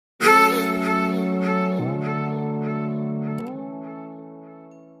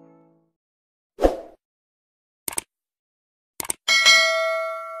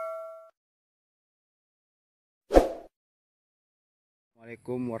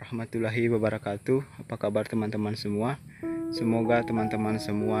Assalamualaikum warahmatullahi wabarakatuh. Apa kabar teman-teman semua? Semoga teman-teman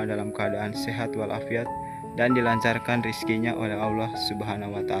semua dalam keadaan sehat walafiat dan dilancarkan rizkinya oleh Allah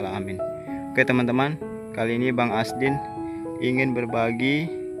Subhanahu wa Ta'ala. Amin. Oke teman-teman, kali ini Bang Asdin ingin berbagi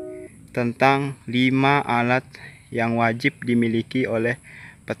tentang 5 alat yang wajib dimiliki oleh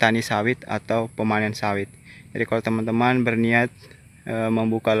petani sawit atau pemanen sawit. Jadi kalau teman-teman berniat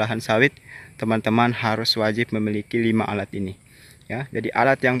membuka lahan sawit, teman-teman harus wajib memiliki 5 alat ini. Ya, jadi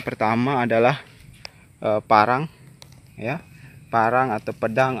alat yang pertama adalah parang, ya, parang atau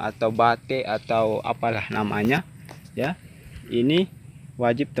pedang atau bate atau apalah namanya, ya. Ini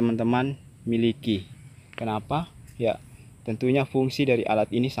wajib teman-teman miliki. Kenapa? Ya, tentunya fungsi dari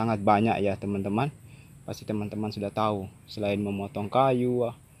alat ini sangat banyak ya teman-teman. Pasti teman-teman sudah tahu. Selain memotong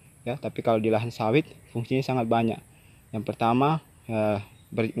kayu, ya, tapi kalau di lahan sawit fungsinya sangat banyak. Yang pertama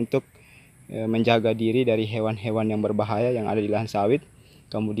untuk menjaga diri dari hewan-hewan yang berbahaya yang ada di lahan sawit.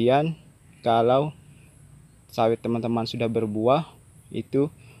 Kemudian kalau sawit teman-teman sudah berbuah,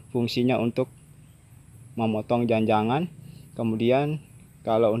 itu fungsinya untuk memotong janjangan. Kemudian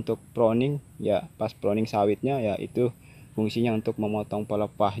kalau untuk pruning, ya pas pruning sawitnya, ya itu fungsinya untuk memotong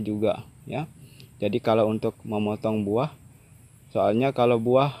pelepah juga, ya. Jadi kalau untuk memotong buah, soalnya kalau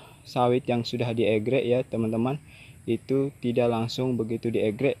buah sawit yang sudah diegrek ya teman-teman, itu tidak langsung begitu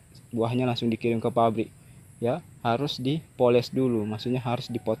diegrek buahnya langsung dikirim ke pabrik, ya, harus dipoles dulu, maksudnya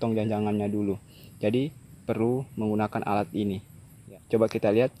harus dipotong janjangannya dulu. Jadi perlu menggunakan alat ini, ya. Coba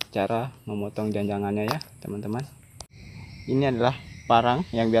kita lihat cara memotong janjangannya ya teman-teman. Ini adalah parang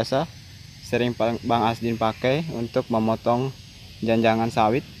yang biasa sering Bang Asdin pakai untuk memotong janjangan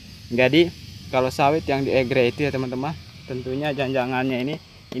sawit. Jadi kalau sawit yang diegrek itu ya teman-teman, tentunya janjangannya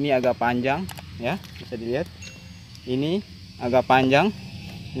ini agak panjang, ya, bisa dilihat ini agak panjang.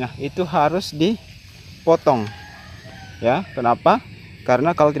 Nah, itu harus dipotong, ya. Kenapa?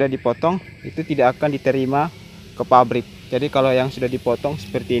 Karena kalau tidak dipotong itu tidak akan diterima ke pabrik. Jadi kalau yang sudah dipotong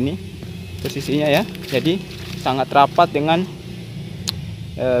seperti ini posisinya, ya, jadi sangat rapat dengan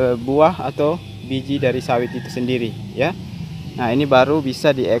buah atau biji dari sawit itu sendiri, ya. Nah, ini baru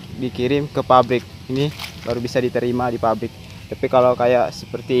bisa dikirim ke pabrik, ini baru bisa diterima di pabrik. Tapi kalau kayak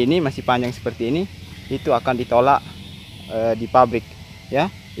seperti ini, masih panjang seperti ini, itu akan ditolak di pabrik, ya.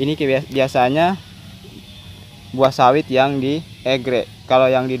 Ini biasanya buah sawit yang diegrek.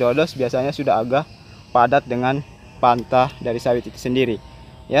 Kalau yang didodos biasanya sudah agak padat dengan pantah dari sawit itu sendiri,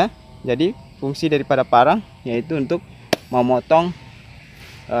 ya. Jadi fungsi daripada parang yaitu untuk memotong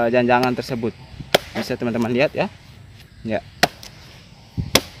janjangan tersebut. Bisa teman-teman lihat ya. Ya.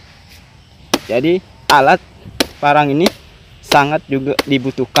 Jadi alat parang ini sangat juga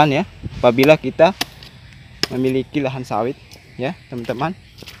dibutuhkan ya apabila kita memiliki lahan sawit, ya teman-teman.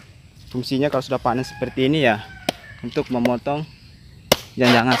 Fungsinya kalau sudah panen seperti ini ya untuk memotong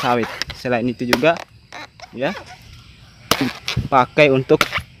janjangan sawit. Selain itu juga ya pakai untuk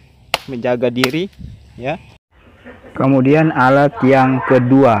menjaga diri, ya. Kemudian alat yang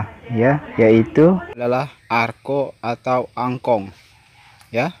kedua ya yaitu adalah arko atau angkong,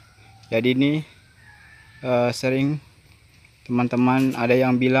 ya. Jadi ini sering teman-teman ada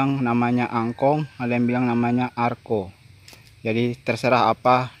yang bilang namanya angkong, ada yang bilang namanya arko. Jadi terserah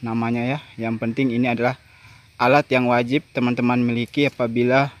apa namanya ya. Yang penting ini adalah alat yang wajib teman-teman miliki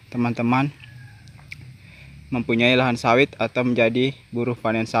apabila teman-teman mempunyai lahan sawit atau menjadi buruh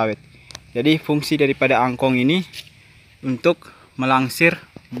panen sawit. Jadi fungsi daripada angkong ini untuk melangsir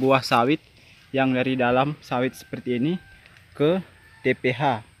buah sawit yang dari dalam sawit seperti ini ke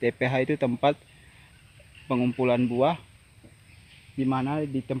TPH. TPH itu tempat pengumpulan buah, dimana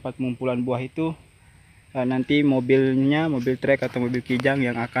di tempat pengumpulan buah itu nanti mobil trek atau mobil kijang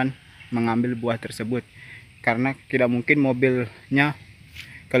yang akan mengambil buah tersebut, karena tidak mungkin mobilnya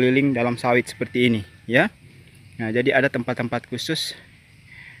keliling dalam sawit seperti ini, ya. Nah, jadi ada tempat-tempat khusus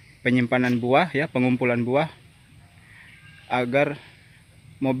penyimpanan buah, ya, pengumpulan buah agar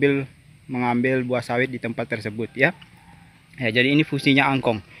mobil mengambil buah sawit di tempat tersebut, ya. Ya, jadi ini fungsinya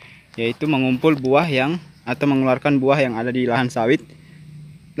angkong, yaitu mengumpul buah yang atau mengeluarkan buah yang ada di lahan sawit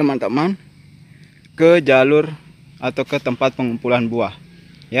teman-teman ke jalur atau ke tempat pengumpulan buah,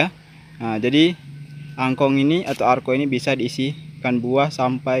 ya. Nah, jadi angkong ini atau arko ini bisa diisikan buah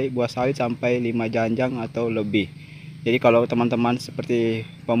sawit sampai 5 janjang atau lebih. Jadi kalau teman-teman seperti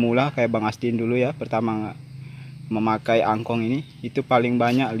pemula kayak Bang Asdin dulu ya, pertama memakai angkong ini, itu paling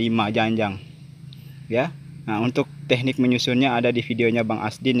banyak 5 janjang, ya. Nah, untuk teknik menyusunnya ada di videonya Bang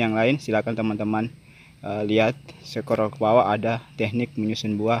Asdin yang lain, silakan teman-teman lihat, scroll ke bawah, ada teknik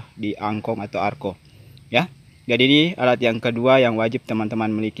menyusun buah di angkong atau arko, ya. Jadi ini alat yang kedua yang wajib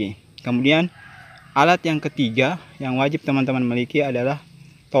teman-teman miliki. Kemudian Alat yang ketiga yang wajib teman-teman miliki adalah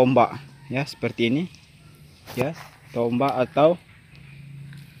tombak, ya, seperti ini, ya, tombak atau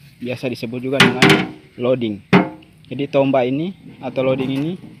biasa disebut juga dengan loading. Jadi tombak ini atau loading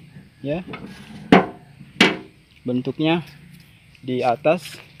ini, ya, bentuknya di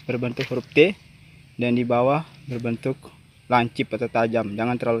atas berbentuk huruf T dan di bawah berbentuk lancip atau tajam.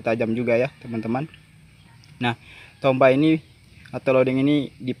 Jangan terlalu tajam juga ya teman-teman. Nah, tombak ini atau loading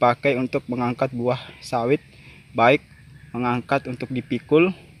ini dipakai untuk mengangkat buah sawit, baik mengangkat untuk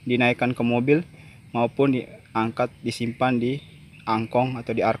dipikul, dinaikkan ke mobil, maupun diangkat disimpan di angkong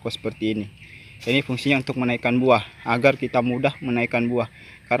atau di arko seperti ini. Ini fungsinya untuk menaikkan buah, agar kita mudah menaikkan buah,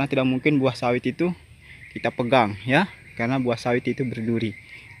 karena tidak mungkin buah sawit itu kita pegang, ya, karena buah sawit itu berduri.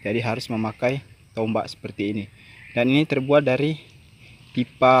 Jadi harus memakai tombak seperti ini. Dan ini terbuat dari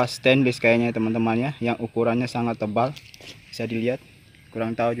pipa stainless kayaknya teman-teman ya, yang ukurannya sangat tebal. Bisa dilihat,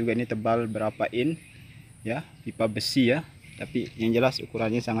 kurang tahu juga ini tebal berapa in, ya, pipa besi ya, tapi yang jelas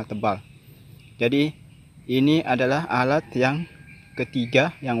ukurannya sangat tebal. Jadi ini adalah alat yang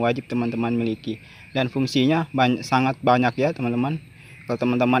ketiga yang wajib teman-teman miliki, dan fungsinya sangat banyak ya teman-teman. Kalau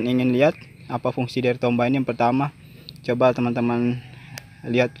teman-teman ingin lihat apa fungsi dari tombak ini, yang pertama, coba teman-teman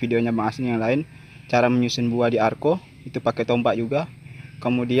lihat videonya Bang Asdin yang lain, cara menyusun buah di arko, itu pakai tombak juga.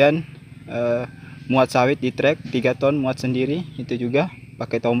 Kemudian muat sawit di trek 3 ton muat sendiri, itu juga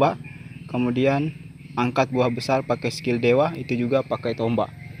pakai tombak. Kemudian angkat buah besar pakai skill dewa, itu juga pakai tombak.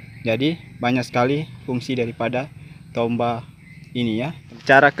 Jadi banyak sekali fungsi daripada tombak ini ya.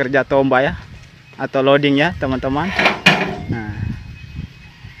 Cara kerja tombak ya, atau loading ya teman-teman. Nah,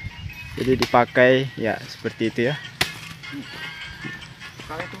 jadi dipakai ya seperti itu ya.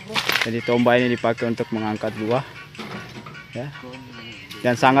 Jadi tombak ini dipakai untuk mengangkat buah ya,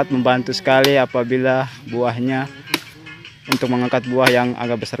 dan sangat membantu sekali apabila buahnya, untuk mengangkat buah yang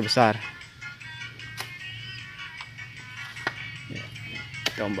agak besar-besar ya,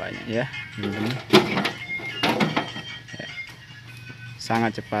 tombaknya ya, ya,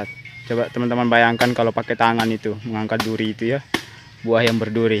 sangat cepat. Coba teman-teman bayangkan kalau pakai tangan itu mengangkat duri itu ya, buah yang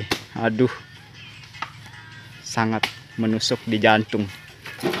berduri, aduh, sangat menusuk di jantung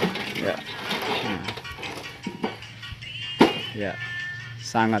ya. Ya,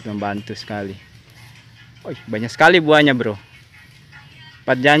 sangat membantu sekali. Oh, banyak sekali buahnya bro,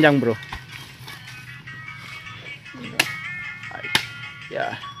 4 janjang bro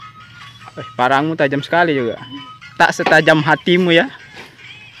ya. Parangmu tajam sekali juga, tak setajam hatimu ya.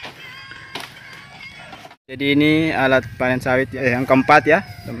 Jadi ini alat panen sawit yang keempat ya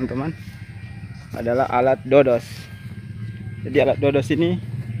teman-teman, adalah alat dodos. Jadi alat dodos ini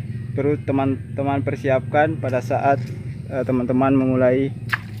perlu teman-teman persiapkan pada saat teman-teman memulai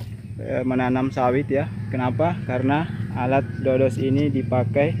menanam sawit ya. Kenapa? Karena alat dodos ini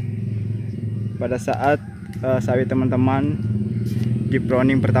dipakai pada saat sawit teman-teman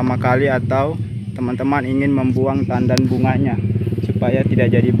diproning pertama kali, atau teman-teman ingin membuang tandan bunganya supaya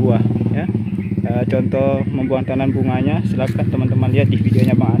tidak jadi buah ya. Contoh membuang tandan bunganya, silahkan teman-teman lihat di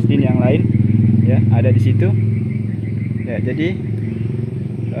videonya Bang Asdin yang lain ya, ada di situ ya. Jadi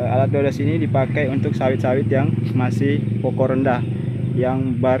alat dodos ini dipakai untuk sawit-sawit yang masih pokok rendah,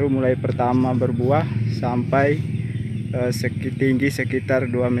 yang baru mulai pertama berbuah sampai tinggi sekitar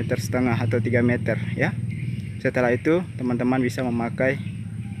 2,5 meter atau 3 meter ya. Setelah itu teman-teman bisa memakai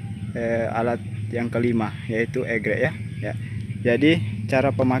alat yang kelima, yaitu egrek ya. Jadi cara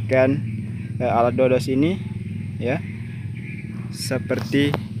pemakaian alat dodos ini ya seperti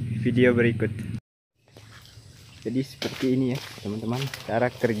video berikut. Jadi seperti ini ya teman-teman, cara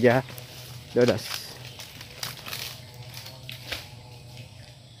kerja dodos.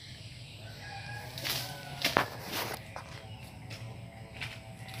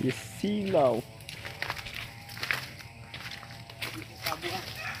 Silau.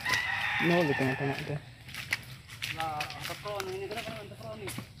 No, di tengah-tengah itu.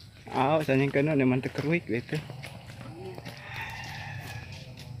 Sanya kena memang terkeruik gitu.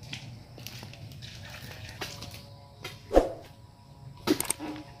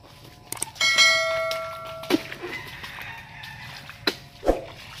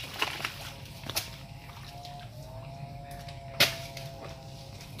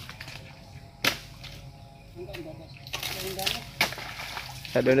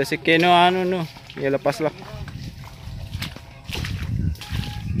 Ada si keno anu no, ya lepas lah.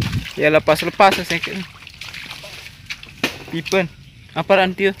 Ya lepas saya pipen. Apa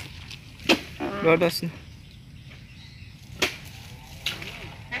rantiu? Dodos.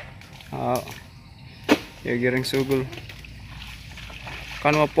 Oh. Ya giring sugul.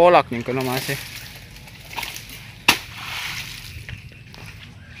 Kan mau polak nih kena masih.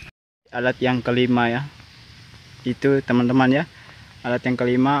 alat yang kelima ya. Itu teman-teman ya. Alat yang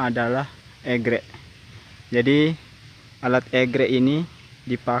kelima adalah egrek. Jadi alat egrek ini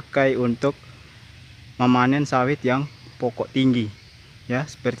dipakai untuk memanen sawit yang pokok tinggi ya,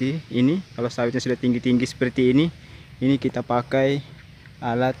 seperti ini. Kalau sawitnya sudah tinggi-tinggi seperti ini kita pakai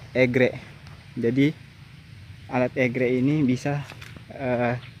alat egrek. Jadi alat egrek ini bisa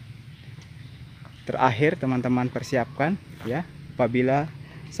terakhir teman-teman persiapkan ya, apabila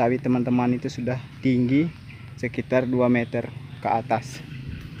sawit teman-teman itu sudah tinggi sekitar 2 meter ke atas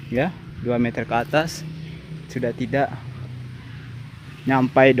ya, 2 meter ke atas, sudah tidak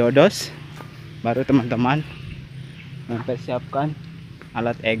nyampai dodos, baru teman-teman mempersiapkan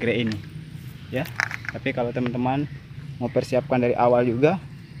alat egrek ini ya. Tapi kalau teman-teman mau persiapkan dari awal juga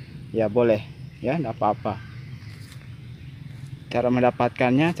ya boleh ya, tidak apa-apa. Cara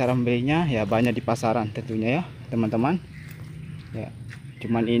mendapatkannya, cara membelinya ya banyak di pasaran tentunya ya teman-teman ya.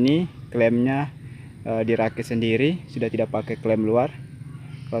 Cuman ini klemnya dirakit sendiri, sudah tidak pakai klem luar.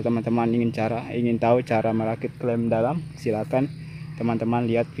 Kalau teman-teman ingin tahu cara merakit klem dalam, silakan teman-teman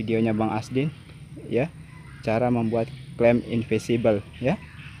lihat videonya Bang Asdin ya, cara membuat klem invisible ya.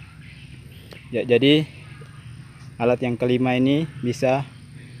 Ya, jadi alat yang kelima ini bisa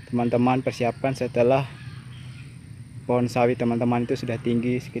teman-teman persiapkan setelah pohon sawit teman-teman itu sudah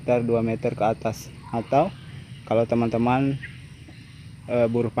tinggi sekitar 2 meter ke atas. Atau kalau teman-teman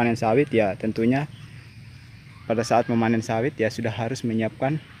buruh panen sawit ya, tentunya pada saat memanen sawit ya sudah harus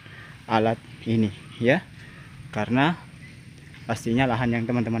menyiapkan alat ini ya, karena pastinya lahan yang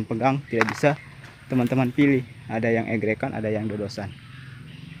teman-teman pegang tidak bisa teman-teman pilih, ada yang egrekan, ada yang dodosan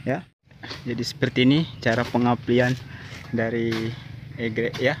ya. Jadi seperti ini cara pengaplian dari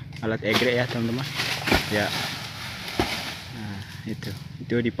egrek ya, alat egrek ya teman-teman ya. Nah,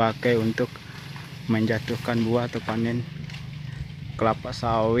 itu dipakai untuk menjatuhkan buah atau panen kelapa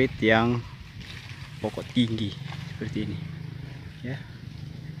sawit yang pokok tinggi seperti ini ya.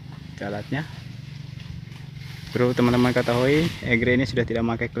 Itu alatnya. Perlu teman-teman ketahui, egrek ini sudah tidak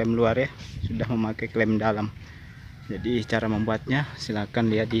memakai klem luar ya, sudah memakai klem dalam. Jadi cara membuatnya silahkan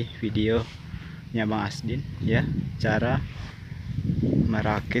lihat di videonya Bang Asdin ya, cara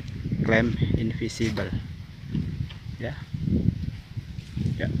merakit klem invisible ya.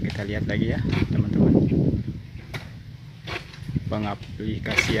 Ya, kita lihat lagi ya teman-teman,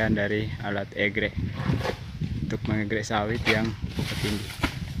 pengaplikasian dari alat egrek untuk mengegrek sawit yang pokok tinggi.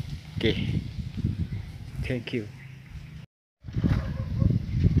 Oke. Thank you.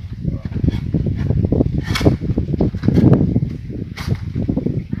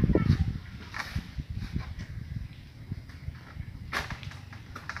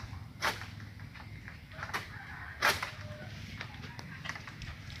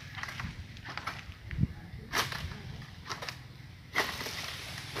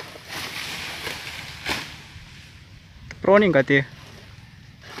 Proning katanya.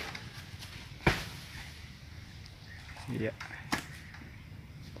 Iya.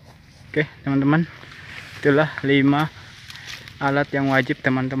 Oke teman-teman, itulah 5 alat yang wajib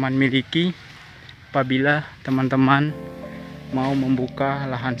teman-teman miliki apabila teman-teman mau membuka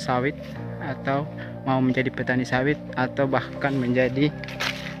lahan sawit, atau mau menjadi petani sawit, atau bahkan menjadi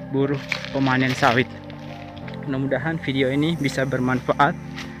buruh pemanen sawit. Mudah-mudahan video ini bisa bermanfaat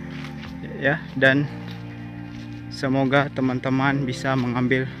ya, dan semoga teman-teman bisa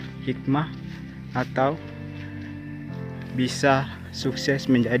mengambil hikmah atau bisa sukses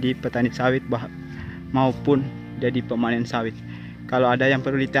menjadi petani sawit maupun jadi pemanen sawit. Kalau ada yang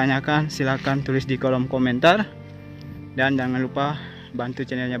perlu ditanyakan silahkan tulis di kolom komentar, dan jangan lupa bantu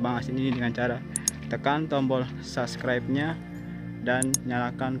channelnya Bang Asdin ini dengan cara tekan tombol subscribe-nya dan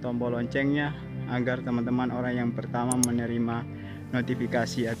nyalakan tombol loncengnya, agar teman-teman orang yang pertama menerima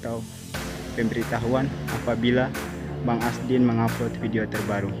notifikasi atau pemberitahuan apabila Bang Asdin mengupload video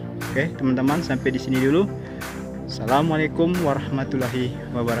terbaru. Oke teman-teman, sampai di sini dulu. Assalamualaikum warahmatullahi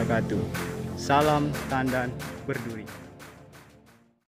wabarakatuh. Salam tandan berduri.